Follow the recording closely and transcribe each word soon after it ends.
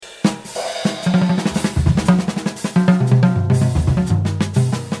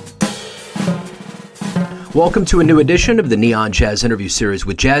Welcome to a new edition of the Neon Jazz interview series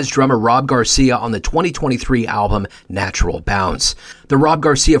with jazz drummer Rob Garcia on the 2023 album Natural Bounce. The Rob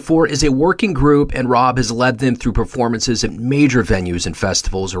Garcia 4 is a working group, and Rob has led them through performances at major venues and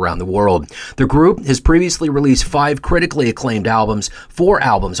festivals around the world. The group has previously released 5 critically acclaimed albums, 4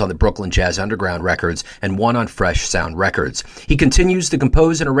 albums on the Brooklyn Jazz Underground Records, and 1 on Fresh Sound Records. He continues to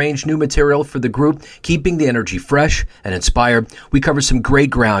compose and arrange new material for the group, keeping the energy fresh and inspired. We cover some great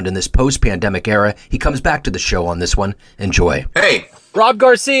ground in this post-pandemic era. He comes back to the show on this one. Enjoy. Hey. Rob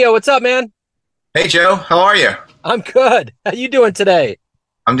Garcia, what's up, man? Hey, Joe. How are you? I'm good. How you doing today?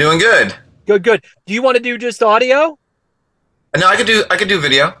 I'm doing good. Good. Do you want to do just audio? No, I could do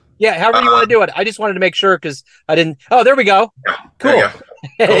video. Yeah, however you want to do it. I just wanted to make sure because I didn't. Oh, there we go. Yeah, cool. There you go.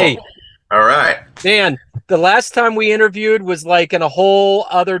 Hey. Cool. All right. Man, the last time we interviewed was like in a whole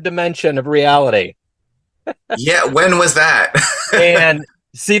other dimension of reality. Yeah, when was that? And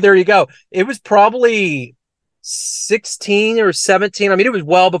see, there you go. It was probably 16 or 17. I mean, it was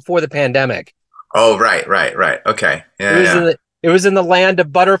well before the pandemic. Oh, right. Okay. Yeah. It was in the land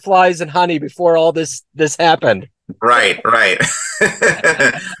of butterflies and honey before all this happened. Right.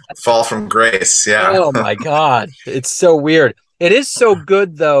 Fall from grace. Yeah. Oh my God. It's so weird. It is so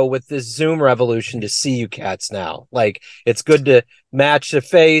good though with this Zoom revolution to see you cats now. Like it's good to match the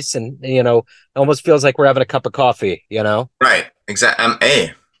face and it almost feels like we're having a cup of coffee, Right.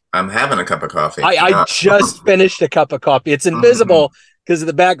 Exactly. I'm having a cup of coffee. I just finished a cup of coffee. It's invisible because of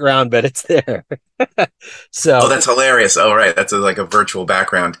the background, but it's there. So. Oh, that's hilarious. Oh, right. That's like a virtual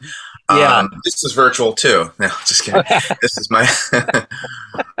background. Yeah. This is virtual too. No, just kidding. This is my It's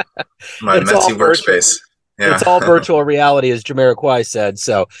messy workspace. Yeah. It's all virtual reality, as Jamiroquai said.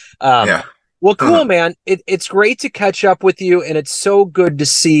 So, yeah. Well, cool, man. It's great to catch up with you, and it's so good to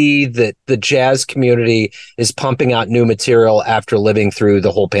see that the jazz community is pumping out new material after living through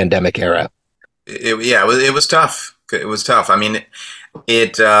the whole pandemic era. It was tough. It was tough. I mean,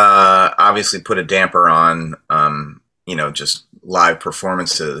 it obviously put a damper on, just live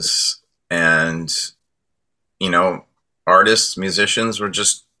performances, and artists, musicians we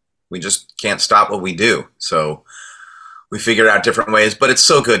just can't stop what we do. So we figured out different ways, but it's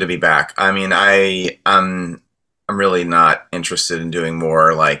so good to be back. I mean, I'm really not interested in doing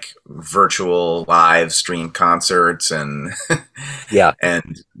more like virtual live stream concerts and yeah,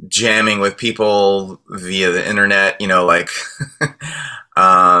 and jamming with people via the internet.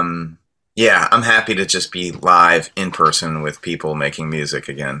 I'm happy to just be live in person with people making music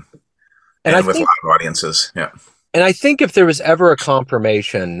again, and with live audiences. Yeah. And I think if there was ever a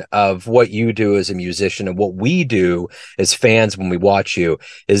confirmation of what you do as a musician and what we do as fans when we watch you,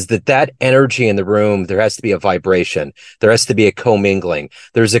 is that energy in the room, there has to be a vibration. There has to be a commingling.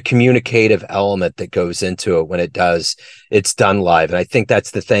 There's a communicative element that goes into it when it's done live. And I think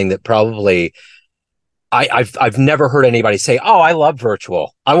that's the thing that probably I've never heard anybody say, "Oh, I love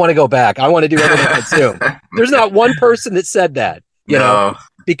virtual. I want to go back. I want to do everything on Zoom." There's not one person that said that, know.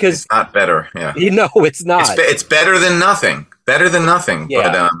 Because it's not better. Yeah. It's not. It's better than nothing. Better than nothing.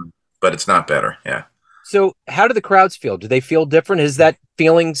 Yeah. But it's not better. Yeah. So how do the crowds feel? Do they feel different? Is that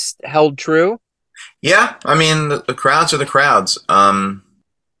feeling held true? Yeah. I mean, the crowds are the crowds.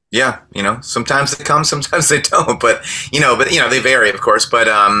 Yeah. Sometimes they come, sometimes they don't, but they vary, of course, but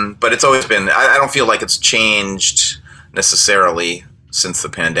it's always been, I don't feel like it's changed necessarily since the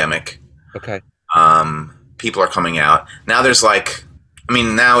pandemic. Okay. People are coming out. Now there's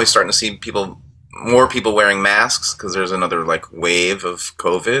now we're starting to see more people wearing masks because there's another wave of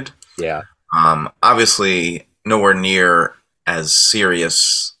COVID. Yeah. Obviously nowhere near as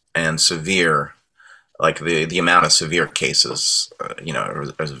serious and severe, like the amount of severe cases,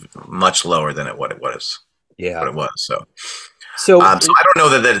 is much lower than what it was. Yeah. What it was. So I don't know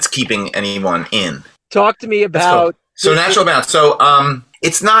that it's keeping anyone in. Talk to me about. So Natural Bounce. So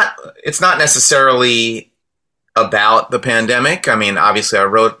it's not necessarily about the pandemic. I mean, obviously I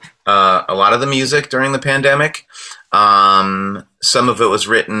wrote a lot of the music during the pandemic. Some of it was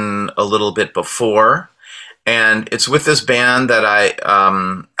written a little bit before, and it's with this band that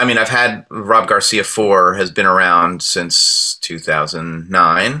I've had Rob Garcia 4 has been around since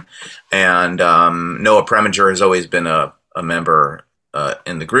 2009, and Noah Preminger has always been a member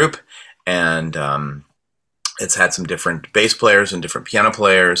in the group, and it's had some different bass players and different piano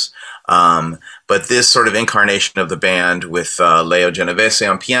players. But this sort of incarnation of the band with Leo Genovese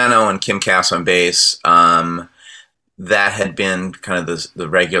on piano and Kim Cass on bass, that had been kind of the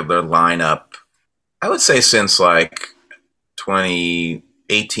regular lineup, I would say, since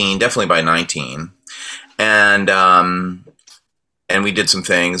 2018, definitely by 19. And we did some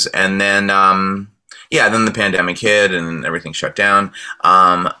things. And then, then the pandemic hit and everything shut down.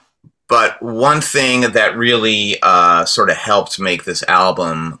 But one thing that really sort of helped make this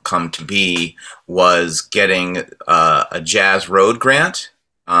album come to be was getting a Jazz Road grant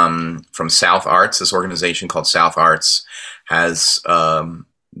from South Arts. This organization called South Arts has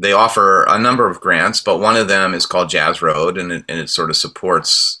they offer a number of grants, but one of them is called Jazz Road, and it sort of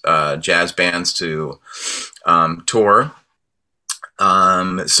supports jazz bands to tour.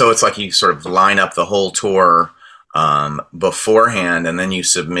 So it's like you sort of line up the whole tour beforehand, and then you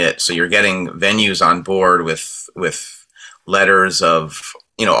submit. So you're getting venues on board with letters of,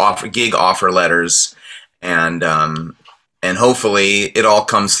 gig offer letters, and hopefully it all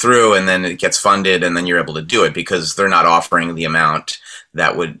comes through, and then it gets funded, and then you're able to do it, because they're not offering the amount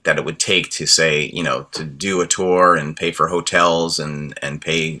that it would take to, say, to do a tour and pay for hotels and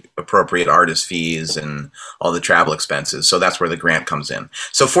pay appropriate artist fees and all the travel expenses. So that's where the grant comes in.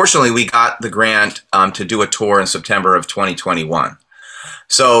 So fortunately, we got the grant to do a tour in September of 2021.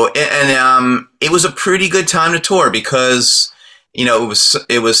 So, and it was a pretty good time to tour, because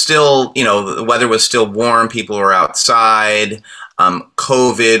it was still, the weather was still warm, people were outside.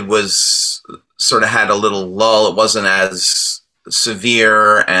 COVID was sort of had a little lull. It wasn't as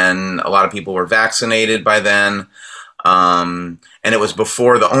severe, and a lot of people were vaccinated by then. And it was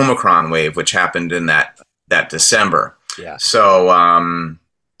before the Omicron wave, which happened in that December. Yeah. So,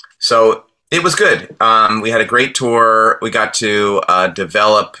 so it was good. We had a great tour. We got to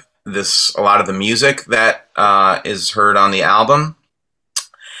develop a lot of the music that is heard on the album,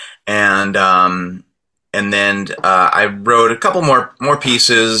 and then I wrote a couple more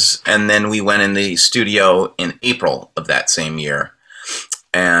pieces, and then we went in the studio in April of that same year,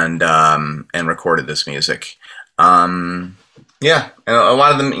 and recorded this music. And a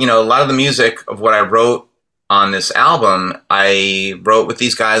lot of the music of what I wrote on this album, I wrote with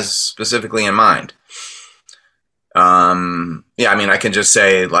these guys specifically in mind. I can just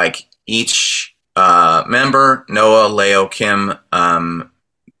say, like, each member, Noah, Leo, Kim,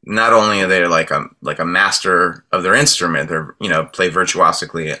 not only are they like a master of their instrument, they're play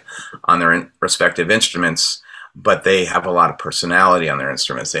virtuosically on their respective instruments, but they have a lot of personality on their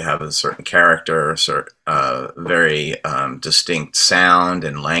instruments. They have a certain character, very distinct sound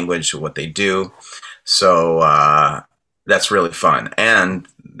and language to what they do. So that's really fun, and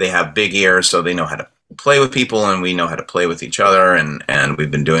they have big ears, so they know how to play with people, and we know how to play with each other, and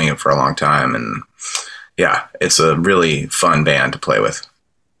we've been doing it for a long time, and yeah, it's a really fun band to play with.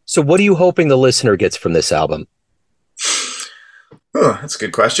 So what are you hoping the listener gets from this album? Oh, that's a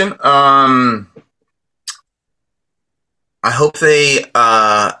good question. I hope they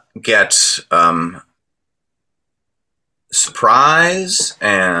get surprise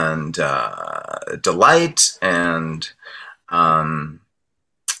and delight and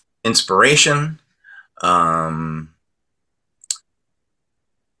inspiration,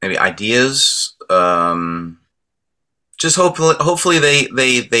 maybe ideas. Just hopefully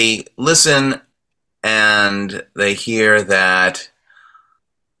they listen and they hear that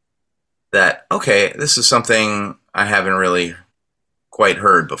okay, this is something I haven't really quite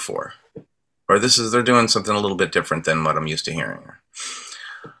heard before, or they're doing something a little bit different than what I'm used to hearing.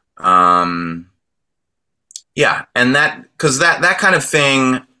 Yeah, and because that kind of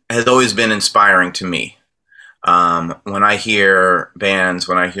thing has always been inspiring to me. When I hear bands,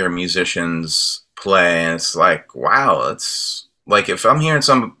 when I hear musicians play, and it's like, wow, it's like if I'm hearing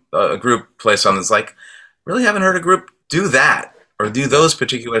a group play something, it's like, really haven't heard a group do that, or do those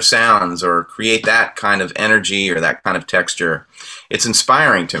particular sounds, or create that kind of energy or that kind of texture. It's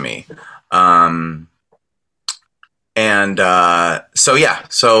inspiring to me. So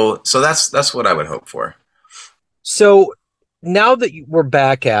that's what I would hope for. So now that we're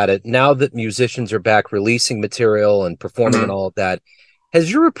back at it, now that musicians are back releasing material and performing and all of that, has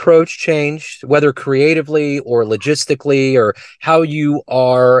your approach changed, whether creatively or logistically, or how you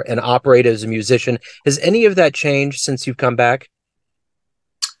are and operate as a musician? Has any of that changed since you've come back?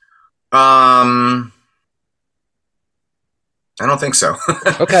 I don't think so.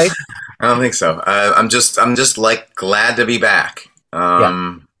 Okay. I don't think so. I'm just like glad to be back.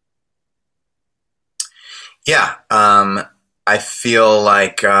 Yeah. I feel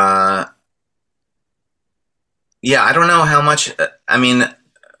like, I don't know how much, I mean,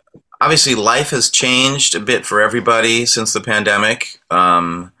 obviously life has changed a bit for everybody since the pandemic.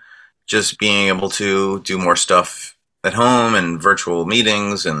 Just being able to do more stuff at home and virtual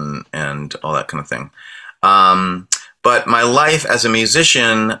meetings and all that kind of thing. But my life as a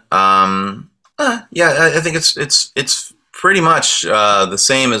musician, I think it's pretty much the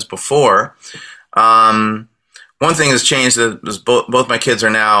same as before. One thing has changed is both my kids are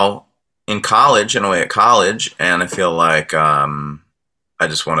now in college, and away at college, and I feel like I I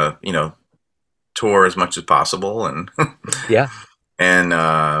just want to, tour as much as possible. And Yeah. and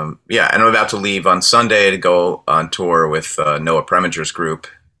and I'm about to leave on Sunday to go on tour with Noah Preminger's group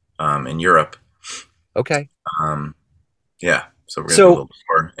in Europe. Okay. Yeah, so we're gonna do a little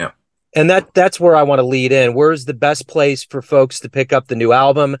tour. Yeah, and that's where I want to lead in. Where's the best place for folks to pick up the new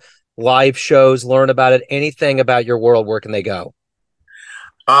album, live shows, learn about it, anything about your world? Where can they go?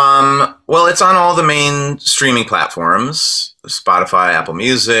 Well, it's on all the main streaming platforms: Spotify, Apple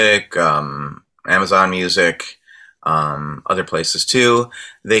Music, Amazon Music, other places too.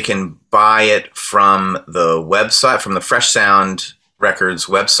 They can buy it from the website, from the Fresh Sound Records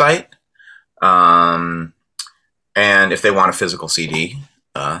website. And if they want a physical CD,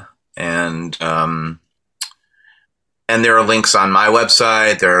 and there are links on my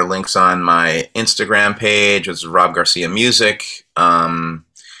website. There are links on my Instagram page, which is Rob Garcia Music,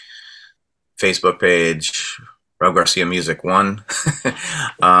 Facebook page, Rob Garcia Music 1.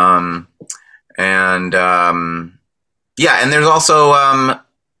 And there's also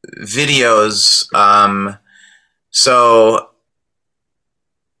videos. So,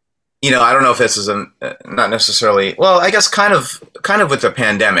 I don't know if this is not necessarily, well, I guess kind of with the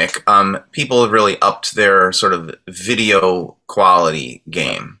pandemic, people have really upped their sort of video quality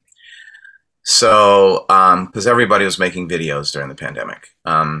game. So, because everybody was making videos during the pandemic.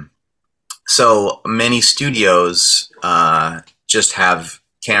 So many studios just have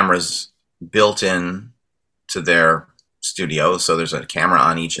cameras built in to their studio. So there's a camera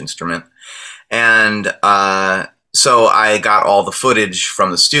on each instrument. And so I got all the footage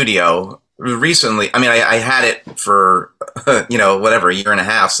from the studio recently. I mean, I had it for, a year and a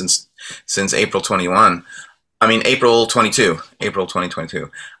half since April 21. I mean, April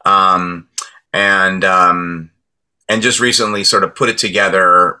 2022. And just recently sort of put it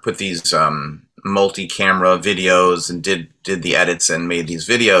together, put these multi-camera videos and did the edits and made these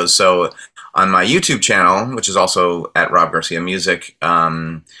videos. So on my YouTube channel, which is also at Rob Garcia Music,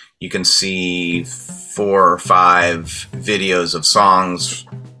 you can see 4 or 5 videos of songs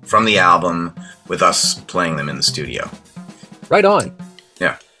from the album with us playing them in the studio. Right on.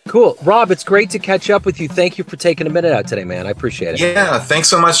 Yeah. Cool. Rob, it's great to catch up with you. Thank you for taking a minute out today, man. I appreciate it. Yeah, thanks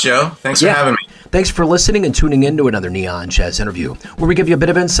so much, Joe. Thanks for having me. Thanks for listening and tuning in to another Neon Jazz interview, where we give you a bit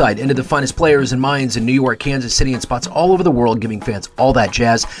of insight into the finest players and minds in New York, Kansas City, and spots all over the world, giving fans all that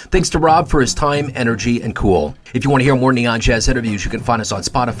jazz. Thanks to Rob for his time, energy, and cool. If you want to hear more Neon Jazz interviews, you can find us on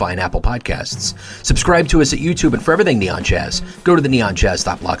Spotify and Apple Podcasts. Subscribe to us at YouTube, and for everything Neon Jazz, go to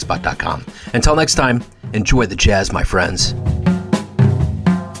theneonjazz.blogspot.com. Until next time, enjoy the jazz, my friends.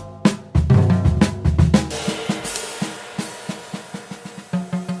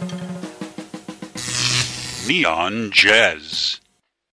 Neon Jazz.